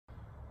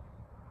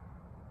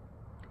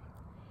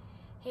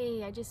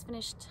Hey, I just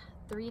finished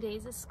 3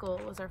 days of school.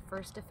 It was our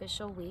first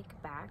official week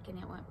back and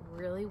it went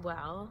really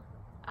well.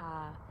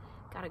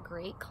 Got a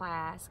great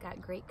class,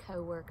 got great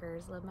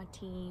coworkers, love my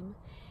team,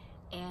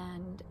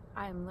 and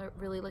I'm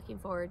really looking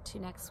forward to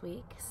next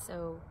week.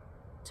 So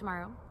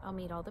tomorrow I'll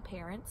meet all the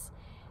parents,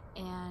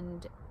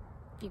 and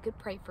if you could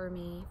pray for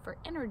me for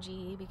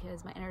energy,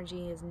 because my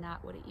energy is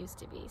not what it used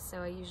to be.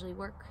 So I usually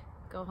work,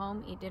 go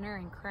home, eat dinner,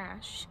 and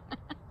crash.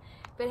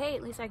 But hey,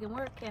 at least I can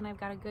work, and I've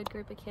got a good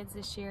group of kids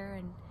this year,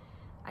 and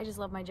I just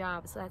love my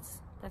job, so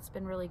that's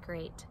been really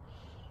great.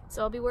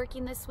 So I'll be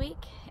working this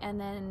week,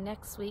 and then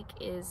next week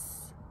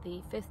is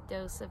the 5th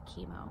dose of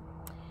chemo.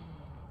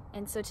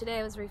 And so today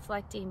I was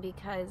reflecting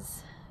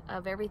because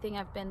of everything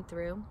I've been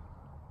through,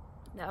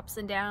 the ups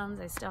and downs,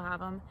 I still have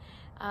them,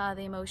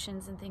 the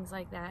emotions and things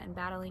like that, and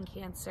battling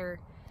cancer.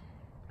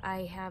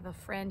 I have a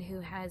friend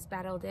who has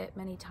battled it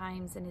many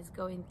times and is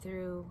going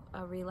through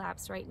a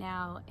relapse right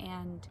now,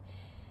 and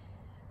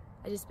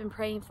I've just been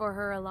praying for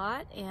her a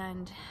lot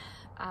and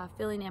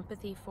feeling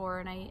empathy for her,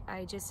 and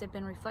I just have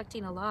been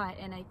reflecting a lot.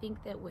 And I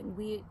think that when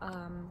we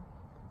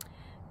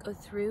go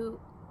through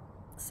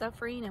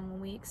suffering and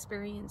when we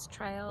experience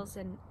trials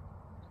and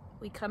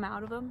we come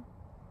out of them,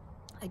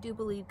 I do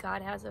believe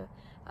God has a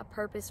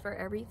purpose for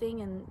everything,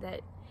 and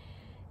that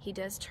He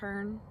does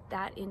turn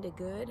that into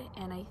good.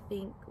 And I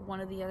think one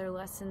of the other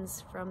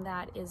lessons from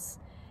that is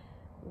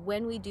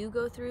when we do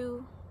go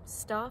through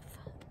stuff,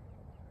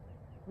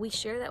 we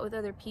share that with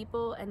other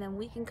people, and then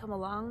we can come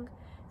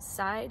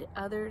alongside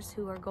others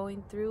who are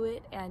going through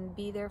it and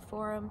be there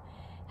for them,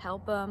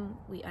 help them.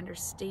 We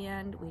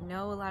understand, we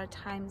know a lot of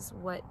times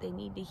what they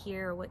need to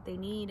hear or what they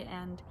need,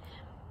 and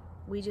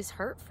we just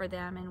hurt for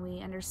them, and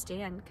we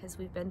understand because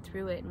we've been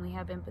through it, and we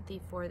have empathy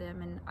for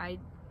them. And I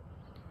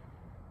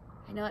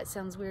know it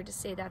sounds weird to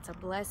say that's a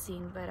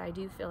blessing, but I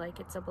do feel like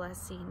it's a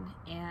blessing.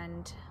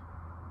 And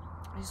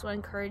I just want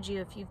to encourage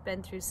you, if you've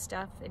been through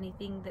stuff,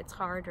 anything that's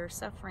hard or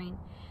suffering,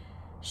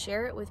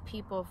 share it with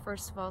people,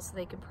 first of all, so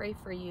they can pray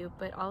for you,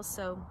 but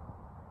also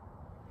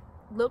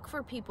look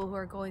for people who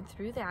are going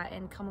through that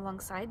and come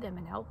alongside them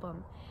and help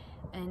them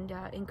and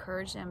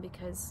encourage them,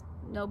 because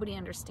nobody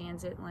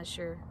understands it unless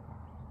you're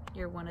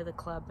one of the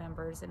club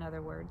members, in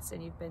other words,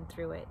 and you've been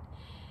through it.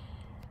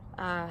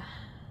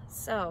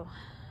 So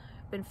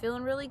I've been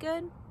feeling really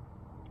good,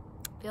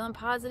 feeling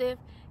positive.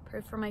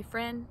 Pray for my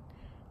friend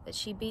that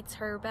she beats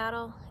her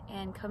battle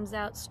and comes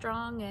out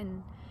strong,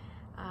 and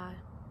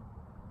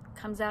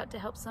comes out to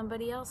help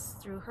somebody else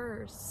through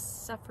her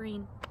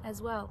suffering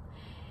as well.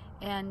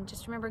 And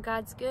just remember,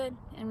 God's good,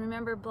 and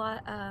remember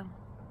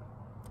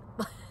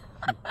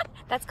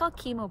that's called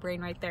chemo brain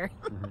right there.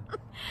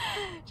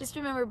 Just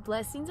remember,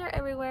 blessings are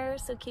everywhere,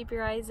 so keep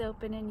your eyes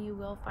open and you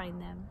will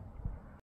find them.